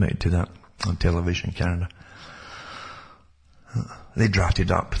 2005, they admitted to that on Television Canada. They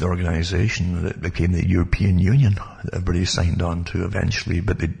drafted up the organization that became the European Union that everybody signed on to eventually,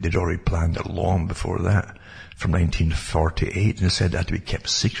 but they'd already planned it long before that. From 1948, and they said that had to be kept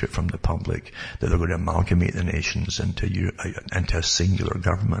secret from the public, that they're going to amalgamate the nations into a singular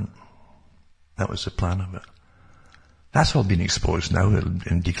government. That was the plan of it. That's all being exposed now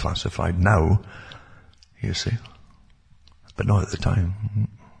and declassified now, you see. But not at the time.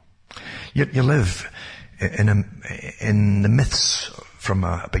 You live in the myths from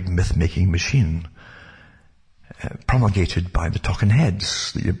a big myth-making machine, promulgated by the talking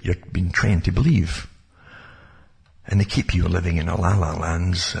heads that you've been trained to believe. And they keep you living in a la-la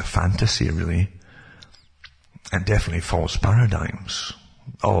land, a fantasy really, and definitely false paradigms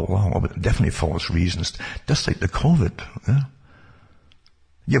all along, but definitely false reasons, just like the COVID. Yeah?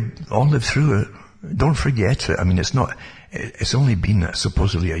 You all lived through it. Don't forget it. I mean, it's only been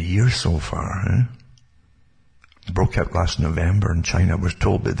supposedly a year so far. Eh? It broke out last November in China. Was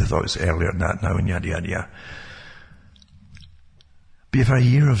told that they thought it was earlier than that now, and yada, yada, yada. But you've had a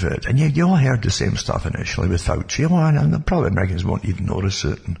year of it, and you all heard the same stuff initially with Fauci. Oh, and probably Americans won't even notice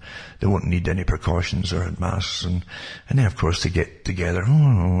it, and they won't need any precautions or masks, and then of course they get together.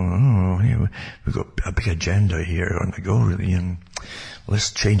 We've got a big agenda here on the go, really, and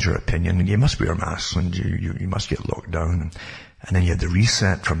let's change our opinion. And you must wear masks, and you must get locked down, and then you had the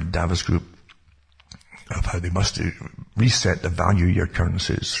reset from the Davos Group of how they must reset the value of your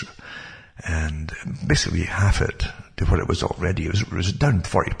currencies, and basically half it to what it was already. It was down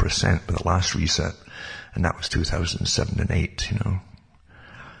 40% with the last reset, and that was 2007 and 8,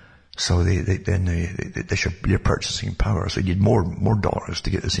 So they should your purchasing power. So you need more dollars to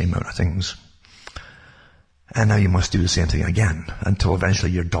get the same amount of things. And now you must do the same thing again until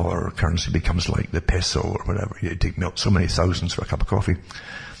eventually your dollar or currency becomes like the peso or whatever. You take so many thousands for a cup of coffee.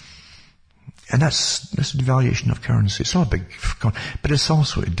 And that's devaluation of currency. It's not a big, but it's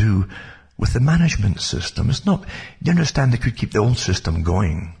also to do with the management system. It's not, you understand they could keep the old system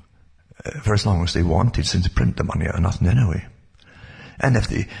going for as long as they wanted, since they print the money out of nothing anyway. And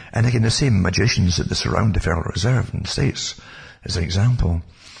again, the same magicians that surround the Federal Reserve in the States, as an example,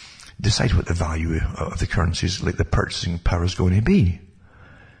 decide what the value of the currencies, like the purchasing power, is going to be.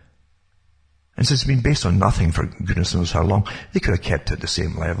 And since it's been based on nothing for goodness knows how long, they could have kept it at the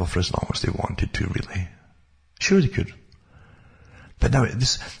same level for as long as they wanted to, really. Sure they could. But now,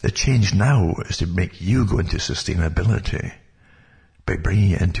 the change now is to make you go into sustainability by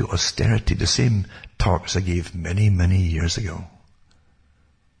bringing it into austerity, the same talks I gave many, many years ago.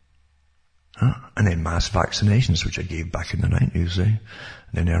 And then mass vaccinations, which I gave back in the 90s, and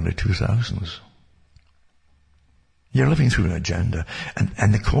then early 2000s. You're living through an agenda.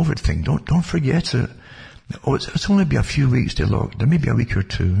 And the COVID thing, don't forget it. Oh, it's only be a few weeks to lock. There may be a week or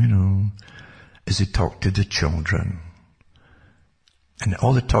two, as they talk to the children. And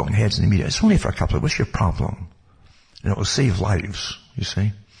all the talking heads in the media, it's only for a couple of, what's your problem? And it will save lives, you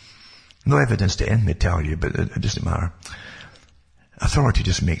see. No evidence to end, they tell you, but it doesn't matter. Authority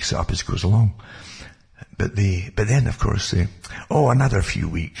just makes it up as it goes along. But then, of course, another few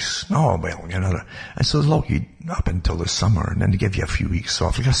weeks. Oh, well, another. And so they lock you up until the summer, and then they give you a few weeks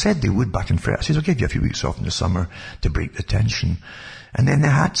off. Like I said they would back in February. I said, they'll give you a few weeks off in the summer to break the tension. And then they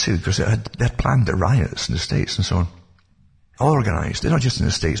had to, because they had planned the riots in the States and so on. All organized. They're not just in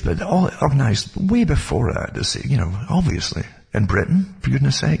the States, but all organized way before that. Obviously. In Britain, for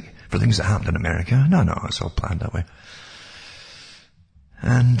goodness sake. For things that happened in America. No, it's all planned that way.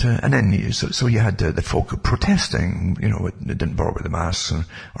 And then, so you had the folk protesting, they didn't bother with the masks,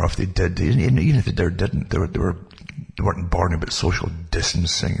 or if they did, even if they didn't, they weren't bothered about social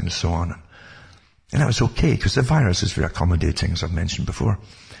distancing and so on. And that was okay, because the virus is very accommodating, as I've mentioned before.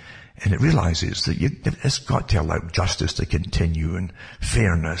 And it realizes that it's got to allow justice to continue and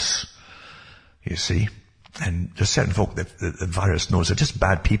fairness, you see. And there's certain folk that the virus knows are just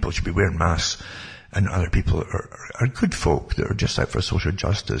bad people, should be wearing masks. And other people are good folk that are just out for social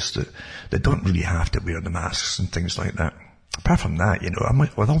justice, that don't really have to wear the masks and things like that. Apart from that,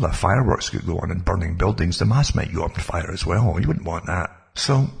 with all the fireworks that go on and burning buildings, the mask might go up in fire as well. You wouldn't want that.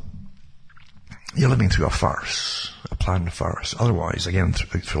 So, you're living through a farce, a planned farce. Otherwise, again,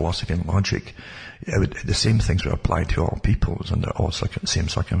 through philosophy and logic, the same things would apply to all peoples under all same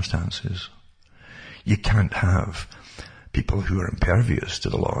circumstances. You can't have people who are impervious to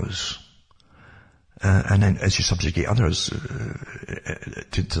the laws, and then as you subjugate others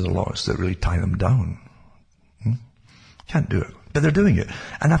to the laws that really tie them down. Can't do it. But they're doing it.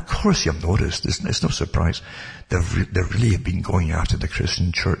 And of course you've noticed, it's no surprise, they really have been going after the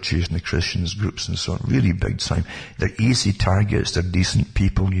Christian churches and the Christian groups and so on, really big time. They're easy targets, they're decent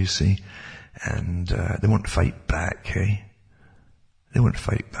people, you see, and they won't fight back, They won't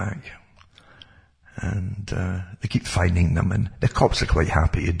fight back. And they keep finding them, and the cops are quite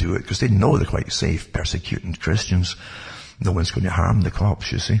happy to do it, because they know they're quite safe persecuting Christians. No one's going to harm the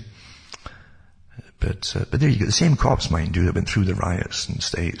cops, you see. But there you go. The same cops, mind you, that went through the riots in the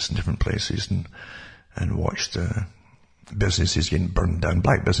States and different places and watched businesses getting burned down,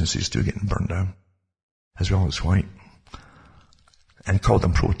 black businesses too getting burned down, as well as white, and called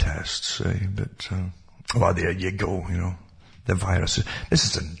them protests. Well, there you go, the virus. This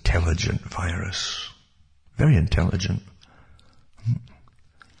is an intelligent virus. Very intelligent.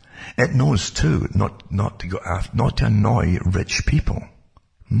 It knows too not to go after, not to annoy rich people.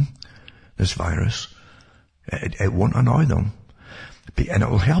 This virus. It won't annoy them. And it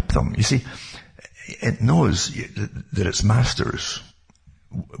will help them. You see, it knows that its masters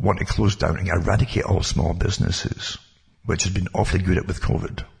want to close down and eradicate all small businesses, which has been awfully good at with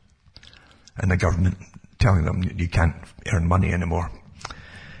COVID. And the government telling them you can't earn money anymore.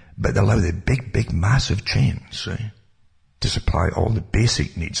 But they allow the big, massive chains, to supply all the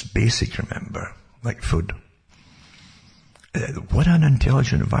basic needs. Basic, remember, like food. What an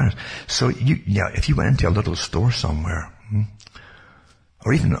intelligent virus. So if you went into a little store somewhere,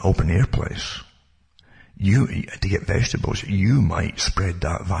 or even an open air place, to get vegetables, you might spread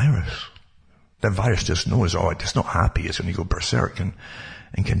that virus. That virus just knows, it's not happy, it's going to go berserk and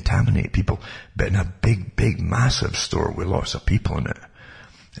contaminate people. But in a big, massive store with lots of people in it,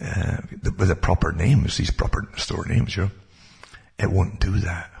 with the proper names, these proper store names, it won't do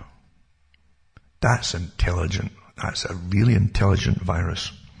that. That's intelligent. That's a really intelligent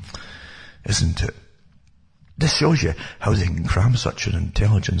virus, isn't it? This shows you how they can cram such an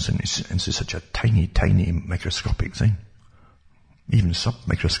intelligence into such a tiny microscopic thing. Even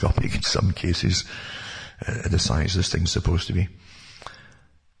submicroscopic in some cases, the size this thing's supposed to be.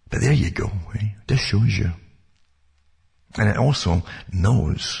 But there you go. This shows you. And it also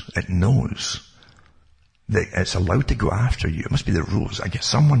knows that it's allowed to go after you. It must be the rules. I guess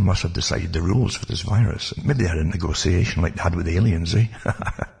someone must have decided the rules for this virus. Maybe they had a negotiation like they had with aliens,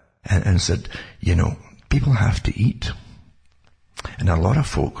 and said, people have to eat. And a lot of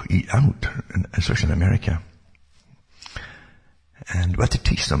folk eat out, especially in America. And we have to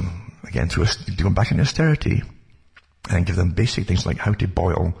teach them, again, going back in austerity, and give them basic things like how to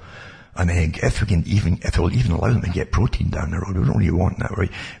boil an egg, if it will even allow them to get protein down the road. We don't really want that,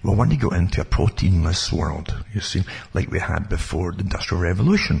 right? We want to go into a proteinless world, you see, like we had before the Industrial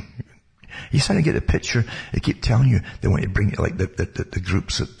Revolution. You start to get the picture. They keep telling you they want to bring it like the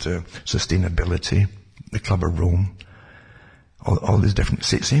groups at Sustainability, the Club of Rome, all these different,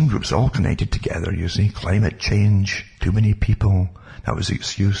 same groups all connected together, you see. Climate change, too many people, that was the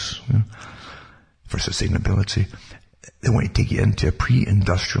excuse for sustainability. They want to take you into a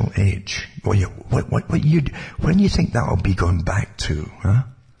pre-industrial age. When do you think that'll be going back to, huh?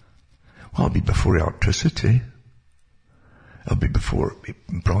 Well, it'll be before electricity. It'll be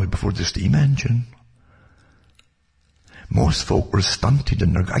probably before the steam engine. Most folk were stunted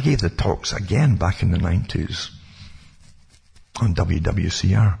I gave the talks again back in the 90s on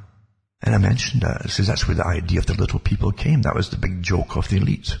WWCR. And I mentioned that. It says that's where the idea of the little people came. That was the big joke of the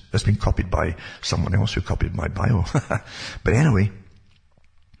elite. That's been copied by someone else who copied my bio. But anyway,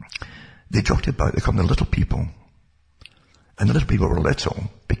 they joked about, they called them the little people. And the little people were little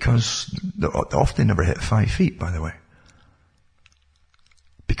because they often never hit 5 feet, by the way.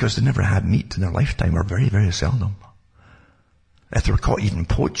 Because they never had meat in their lifetime, or very, very seldom. If they were caught even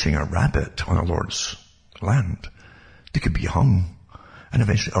poaching a rabbit on a lord's land, they could be hung and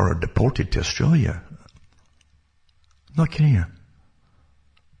eventually, or deported to Australia. Not kidding you.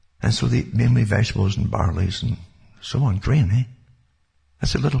 And so they, mainly vegetables and barleys and so on, grain,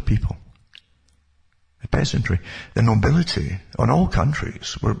 That's the little people. The peasantry. The nobility on all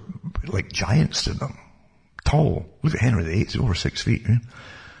countries were like giants to them. Tall. Look at Henry VIII, he's over 6 feet,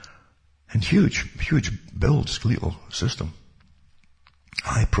 And huge build, skeletal system.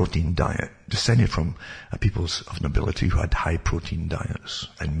 High protein diet, descended from peoples of nobility who had high protein diets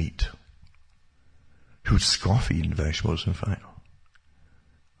and meat. Who would scoff eating vegetables, in fact.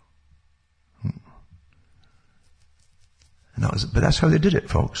 But that's how they did it,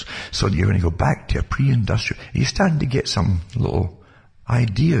 folks. So you're going to go back to a pre-industrial. You're starting to get some little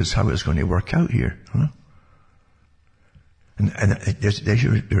ideas how it's going to work out here, And there's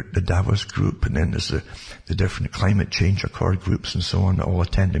the Davos group, and then there's the different climate change accord groups and so on that all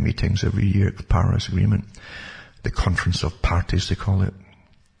attend the meetings every year, the Paris Agreement, the Conference of Parties, they call it,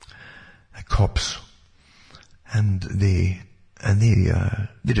 COPs, and they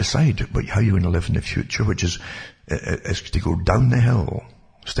decide how you're going to live in the future, which is to go down the hill,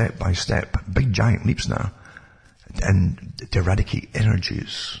 step by step, big giant leaps now, and to eradicate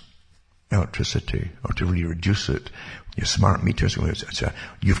energies, electricity, or to really reduce it. Your smart meters,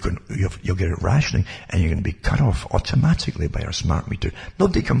 you'll get it rationing, and you're going to be cut off automatically by your smart meter.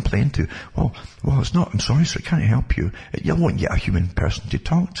 Nobody complain to, well, it's not, I'm sorry, sir, I can't help you. You won't get a human person to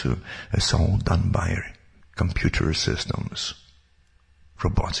talk to. It's all done by computer systems.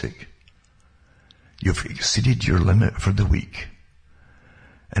 Robotic. You've exceeded your limit for the week.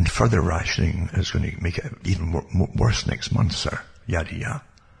 And further rationing is going to make it even worse next month, sir. Yada yada.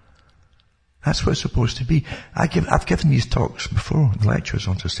 That's what it's supposed to be. I've given these talks before, the lectures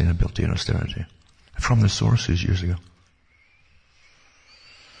on sustainability and austerity, from the sources years ago.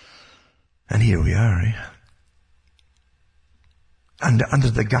 And here we are, And under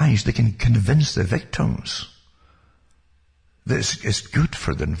the guise, they can convince the victims that it's good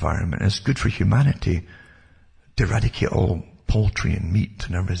for the environment, it's good for humanity to eradicate all poultry and meat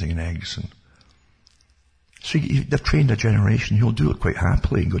and everything and eggs. And so they've trained a generation who'll do it quite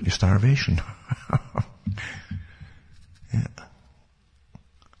happily and go into starvation.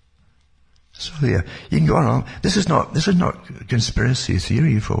 Oh yeah, you can go on. This is not conspiracy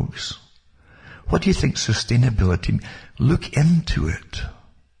theory, folks. What do you think sustainability? Look into it.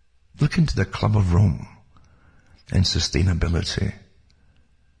 Look into the Club of Rome and sustainability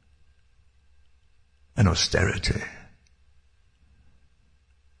and austerity.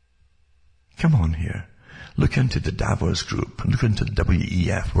 Come on here. Look into the Davos Group and look into the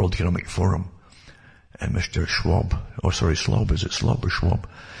WEF, World Economic Forum, and Mr. Schwab. Oh, sorry, Slob. Is it Slob or Schwab?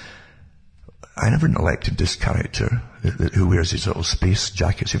 I never elected this character who wears his little space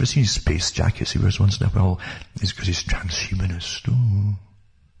jackets. Have you ever seen his space jackets he wears once in a while? It's because he's transhumanist.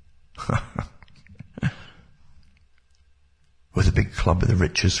 With a big club of the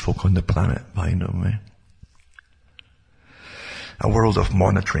richest folk on the planet behind him, eh? A world of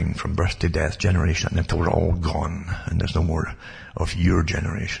monitoring from birth to death, generation, until we're all gone and there's no more of your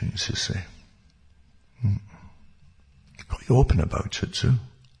generations, you see. Quite open about it too.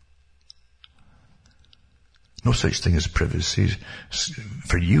 No such thing as privacy.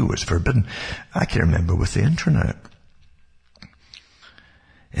 For you, it's forbidden. I can remember with the internet.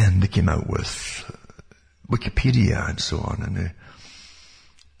 And they came out with Wikipedia and so on.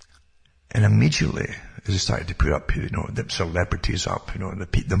 And immediately, as they started to put up, the celebrities up,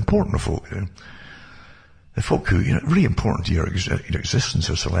 the important folk, the folk who, really important to your existence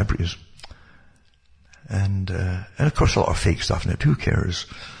are celebrities. And of course a lot of fake stuff in it. Who cares?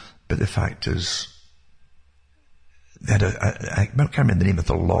 But the fact is, they had I can't remember the name of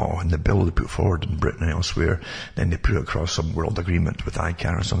the law and the bill they put forward in Britain and elsewhere. Then they put it across some world agreement with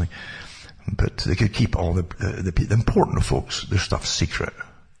ICAR or something. But they could keep all the important folks, their stuff secret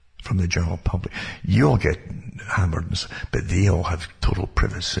from the general public. You all get hammered, but they all have total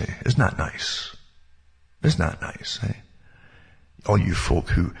privacy. Isn't that nice? Isn't that nice, eh? All you folk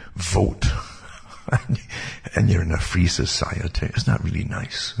who vote and you're in a free society. Isn't that really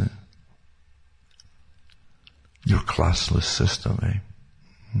nice? Eh? Your classless system, eh?